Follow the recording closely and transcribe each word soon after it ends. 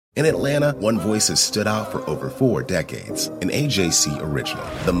In Atlanta, one voice has stood out for over 4 decades. An AJC original,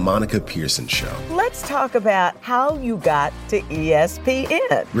 The Monica Pearson Show. Let's talk about how you got to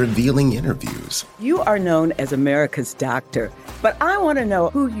ESPN. Revealing interviews. You are known as America's doctor, but I want to know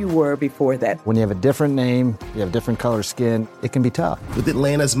who you were before that. When you have a different name, you have different color skin, it can be tough. With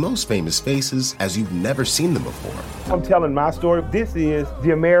Atlanta's most famous faces as you've never seen them before. I'm telling my story. This is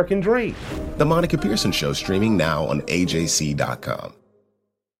the American dream. The Monica Pearson Show, streaming now on AJC.com.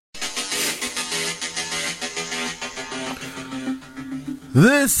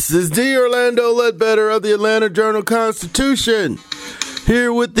 This is D. Orlando Ledbetter of the Atlanta Journal-Constitution,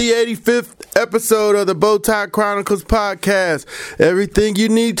 here with the 85th episode of the Bowtie Chronicles podcast. Everything you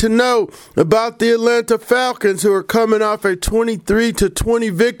need to know about the Atlanta Falcons, who are coming off a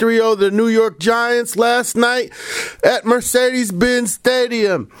 23-20 victory over the New York Giants last night at Mercedes-Benz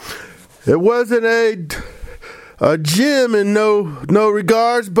Stadium. It wasn't a gem in no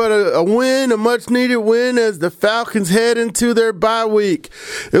regards, but a win, a much-needed win as the Falcons head into their bye week.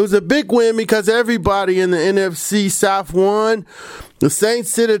 It was a big win because everybody in the NFC South won. The Saints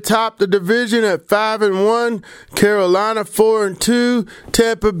sit atop the division at 5-1, Carolina 4-2,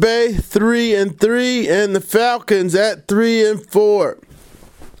 Tampa Bay 3-3, and the Falcons at 3-4.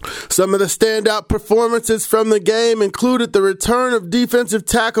 Some of the standout performances from the game included the return of defensive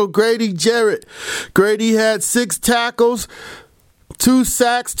tackle Grady Jarrett. Grady had 6 tackles, 2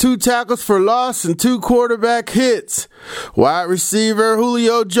 sacks, 2 tackles for loss, and 2 quarterback hits. Wide receiver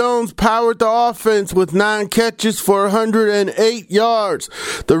Julio Jones powered the offense with 9 catches for 108 yards.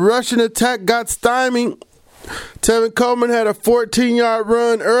 The rushing attack got stymied. Tevin Coleman had a 14-yard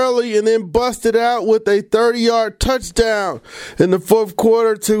run early and then busted out with a 30-yard touchdown in the fourth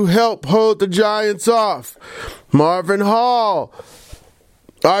quarter to help hold the Giants off. Marvin Hall,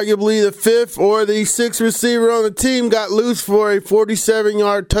 arguably the 5th or the 6th receiver on the team, got loose for a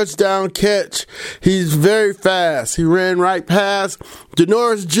 47-yard touchdown catch. He's very fast. He ran right past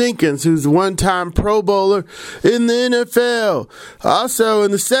Janoris Jenkins, who's a one-time Pro Bowler in the NFL. Also in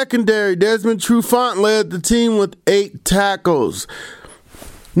the secondary, Desmond Trufant led the team with 8 tackles.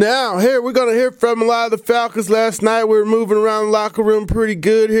 Now, here, we're going to hear from a lot of the Falcons last night. We were moving around the locker room pretty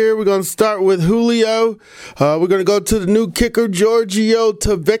good here. We're going to start with Julio. We're going to go to the new kicker, Giorgio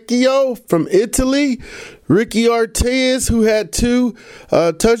Tavecchio from Italy. Ricky Ortiz, who had 2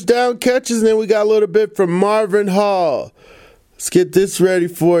 touchdown catches. And then we got a little bit from Marvin Hall. Let's get this ready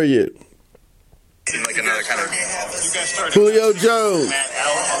for you. Like another kind of Julio Jones. Matt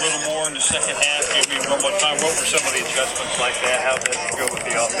out a little more in the second half. Give me one more time. What were some of the adjustments like that? How did it go with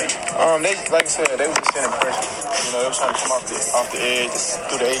the offense? They, like I said, they were just sending pressure. They were trying to come off the edge,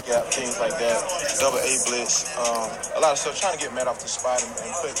 through the A gap, things like that. Double A blitz, a lot of stuff. Trying to get Matt off the spot and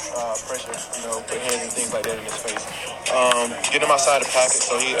put pressure, put hands and things like that in his face. Get him outside the pocket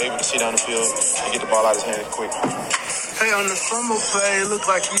so he's able to see down the field and get the ball out of his hands quick. Hey, on the fumble play, it looked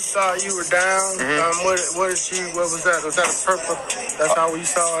like you thought you were down. Mm-hmm. What was that? Was that a purple? That's how we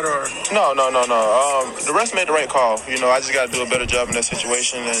saw it, or? No. The refs made the right call. I just got to do a better job in that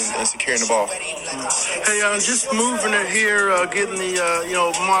situation and securing the ball. Hey, just moving it here, getting the,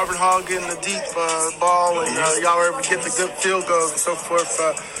 Marvin Hall getting the deep ball, and y'all were able to get the good field goals and so forth.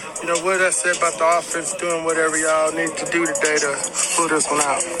 What did I say about the offense doing whatever y'all need to do today to pull this one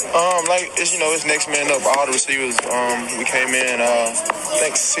out? It's next man up. All the receivers, we came in, I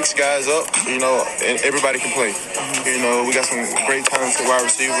think 6 guys up, and everybody can play. We got some great talented wide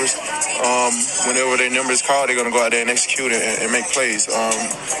receivers. Whenever their number is called, they're going to go out there and execute and make plays.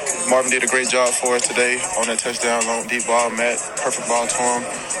 Marvin did a great job for us today on that touchdown, long deep ball. Matt, perfect ball to him.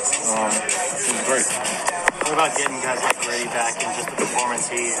 It was great. What about getting guys like Grady back and just the performance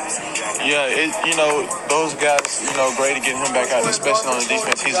he and Yeah, those guys, Grady getting him back out, especially on the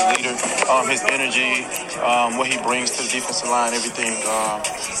defense. He's a leader. His energy, what he brings to the defensive line, everything.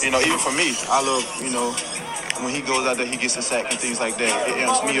 Even for me, I love, when he goes out there, he gets a sack and things like that. It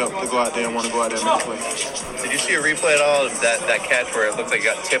amps me up to go out there and want to go out there and make a play. Did you see a replay at all of that catch where it looked like you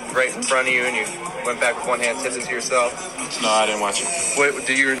got tipped right in front of you and you went back with one hand, tipped it to yourself? No, I didn't watch it.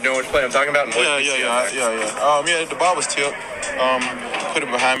 Do you know which play I'm talking about? Yeah. The ball was tipped. Put it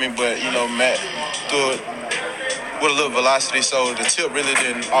behind me, but Matt threw it with a little velocity, so the tip really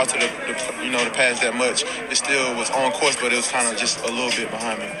didn't alter the pass that much. It still was on course, but it was kind of just a little bit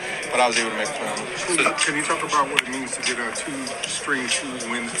behind me. But I was able to make a play on it. Can you talk about what it means to get 2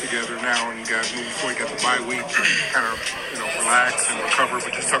 wins together now, and you guys move before you got the bye week, kind of relax and recover?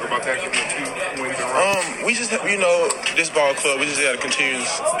 But just talk about that, getting 2 wins in a row. We just this ball club. We just got to continue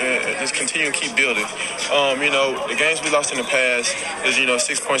to keep building. The games we lost in the past is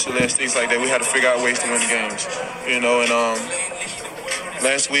 6 points or less, things like that. We had to figure out ways to win the games.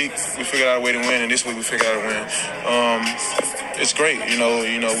 last week we figured out a way to win, and this week we figured out a win. It's great,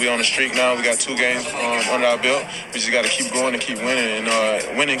 we on the streak now. We got 2 games under our belt. We just got to keep going and keep winning.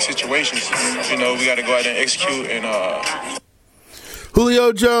 And winning situations, we got to go out there and execute. And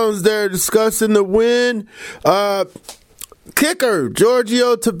Julio Jones there discussing the win. Kicker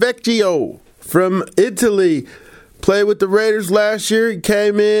Giorgio Tavecchio from Italy played with the Raiders last year. He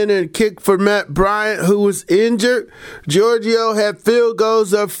came in and kicked for Matt Bryant, who was injured. Giorgio had field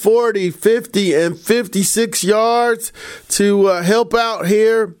goals of 40, 50, and 56 yards to help out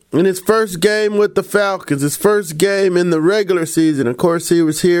here in his first game with the Falcons, his first game in the regular season. Of course, he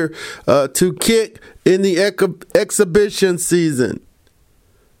was here to kick in the exhibition season.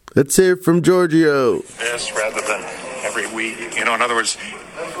 Let's hear from Giorgio. Yes, rather than every week. In other words,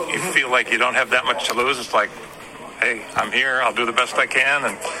 you feel like you don't have that much to lose. It's like, hey, I'm here, I'll do the best I can,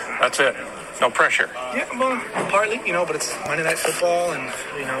 and that's it. No pressure. Yeah, well, partly, but it's Monday Night Football, and,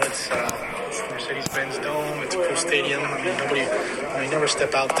 it's Mercedes-Benz Dome, it's a cool stadium. I mean, nobody, you never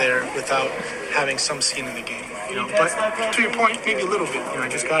step out there without having some skin in the game, But to your point, maybe a little bit. I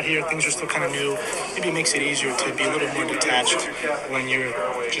just got here, things are still kind of new. Maybe it makes it easier to be a little more detached when you're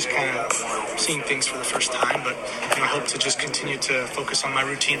just kind of seeing things for the first time. But I hope to just continue to focus on my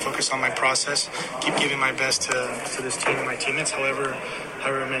routine, focus on my process, keep giving my best to this team and my teammates, however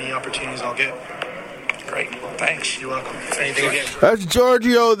many opportunities I'll get. Great. Thanks. You're welcome. Anything again. That's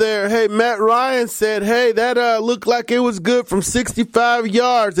Giorgio there. Hey, Matt Ryan said, hey, that looked like it was good from 65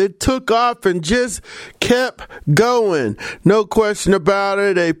 yards. It took off and just kept going. No question about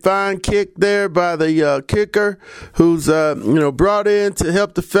it. A fine kick there by the kicker who's, brought in to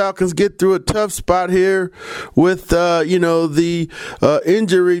help the Falcons get through a tough spot here with, the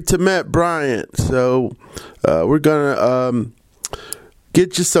injury to Matt Bryant. So we're going to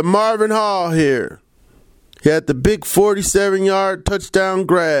get you some Marvin Hall here. He had the big 47-yard touchdown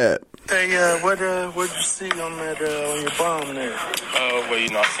grab. Hey, what'd you see on that on your bomb there?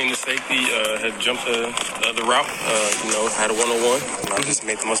 I seen the safety had jumped the route. Had a one-on-one, and I just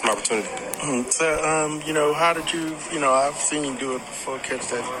made the most of my opportunity. So, how did you? I've seen you do it before. Catch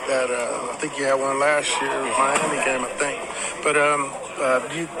that. I think you had one last year, Miami game, I think.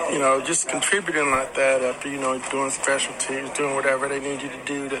 But just contributing like that after doing special teams, doing whatever they need you to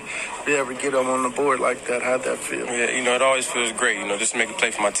do to be able to get them on the board like that. How'd that feel? Yeah, it always feels great. Just to make a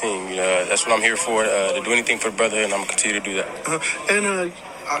play for my team. That's what I'm here for, to do anything for the brother, and I'm going to continue to do that.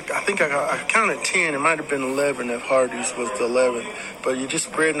 I think I counted 10. It might have been 11 if Hardy's was the 11th. But you're just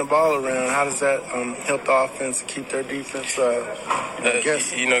spreading the ball around. How does that help the offense keep their defense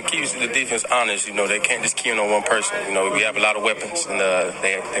guessing? Keeps the defense honest. They can't just key in on one person. We have a lot of weapons, and they're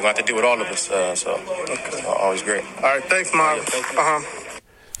going to have to deal with all of us. It's always great. All right, thanks, Marvin.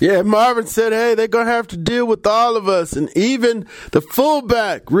 Yeah, Marvin said, hey, they're going to have to deal with all of us. And even the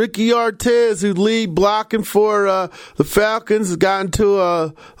fullback, Ricky Artez, who lead blocking for the Falcons, has gotten into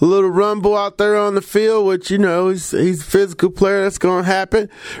a little rumble out there on the field, which, he's a physical player. That's going to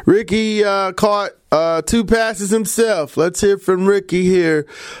happen. Ricky caught 2 passes himself. Let's hear from Ricky here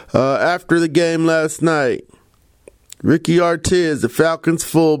after the game last night. Ricky Artez, the Falcons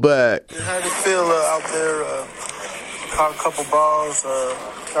fullback. How did it feel out there? Caught a couple balls,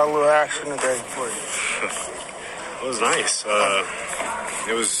 got a little action today for you. It was nice.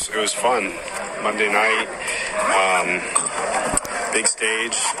 It was fun. Monday night, big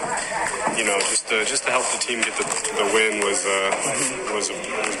stage. Just to help the team get the win was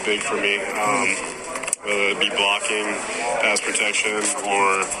big for me. Whether it be blocking, pass protection,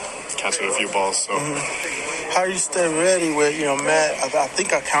 or catching a few balls. So. How you stay ready with, Matt? I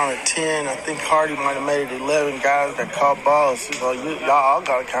think I counted 10. I think Hardy might have made it 11 guys that caught balls. So y'all all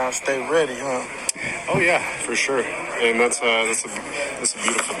got to kind of stay ready, huh? Oh, yeah, for sure. And that's a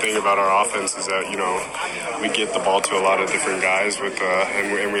beautiful thing about our offense is that, we get the ball to a lot of different guys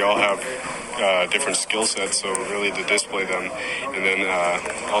and we all have different skill sets, so really to display them, and then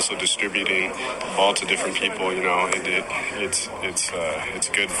also distributing the ball to different people. It's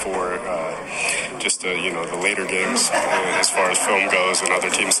good for just the later games as far as film goes, and other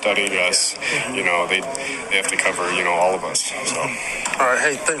teams studying us. They have to cover all of us. So. All right,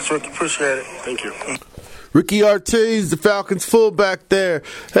 hey, thanks, Ricky. Appreciate it. Thank you. Ricky Ortiz, the Falcons fullback there.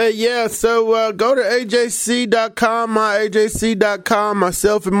 Hey, yeah, so go to AJC.com, myAJC.com.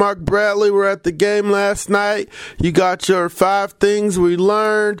 Myself and Mark Bradley were at the game last night. You got your 5 things we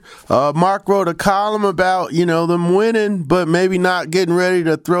learned. Mark wrote a column about, them winning, but maybe not getting ready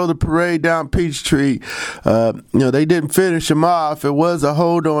to throw the parade down Peachtree. They didn't finish them off. It was a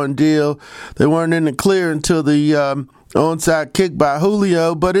hold-on deal. They weren't in the clear until the Onside kick by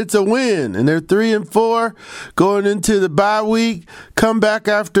Julio, but it's a win, and they're 3-4 going into the bye week. Come back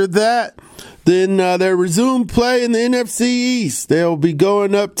after that. Then they resume play in the NFC East. They'll be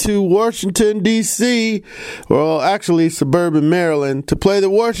going up to Washington, D.C., well, actually suburban Maryland, to play the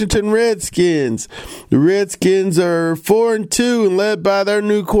Washington Redskins. The Redskins are 4-2 and led by their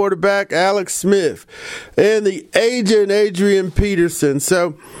new quarterback, Alex Smith, and the agent, Adrian Peterson.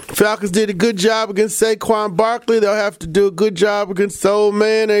 So Falcons did a good job against Saquon Barkley. They'll have to do a good job against the old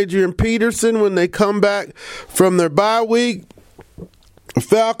man, Adrian Peterson, when they come back from their bye week.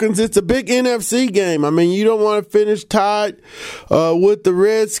 Falcons, it's a big NFC game. I mean, you don't want to finish tied with the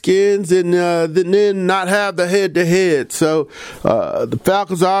Redskins and then not have the head-to-head. So the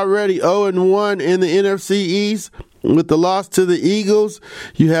Falcons are already 0-1 in the NFC East. With the loss to the Eagles,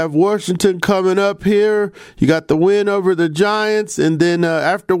 you have Washington coming up here. You got the win over the Giants, and then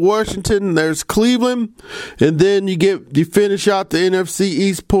after Washington, there's Cleveland, and then you finish out the NFC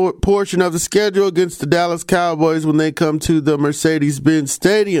East portion of the schedule against the Dallas Cowboys when they come to the Mercedes-Benz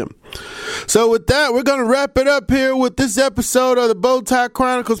Stadium. So with that, we're going to wrap it up here with this episode of the Bowtie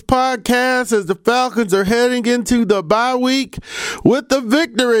Chronicles podcast as the Falcons are heading into the bye week with the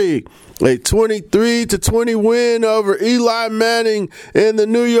victory. A 23-20 win over Eli Manning and the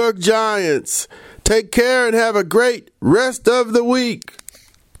New York Giants. Take care and have a great rest of the week.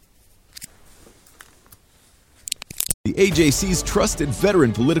 The AJC's trusted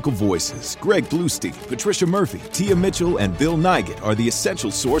veteran political voices, Greg Bluestein, Patricia Murphy, Tia Mitchell, and Bill Nygut, are the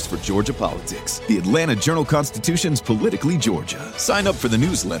essential source for Georgia politics. The Atlanta Journal-Constitution's Politically Georgia. Sign up for the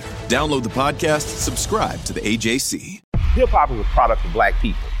newsletter, download the podcast, subscribe to the AJC. Hip-hop is a product of black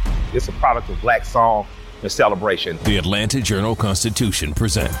people. It's a product of black song and celebration. The Atlanta Journal-Constitution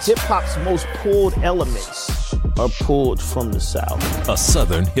presents hip-hop's most pulled elements are pulled from the South. A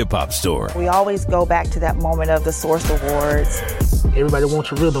Southern hip-hop story. We always go back to that moment of the Source Awards. Everybody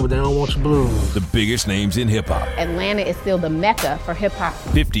wants your rhythm, but they don't want your blues. The biggest names in hip-hop. Atlanta is still the mecca for hip-hop.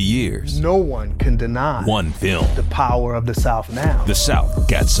 50 years. No one can deny one film. The power of the South now. The South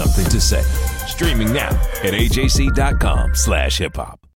got something to say. Streaming now at ajc.com/hiphop.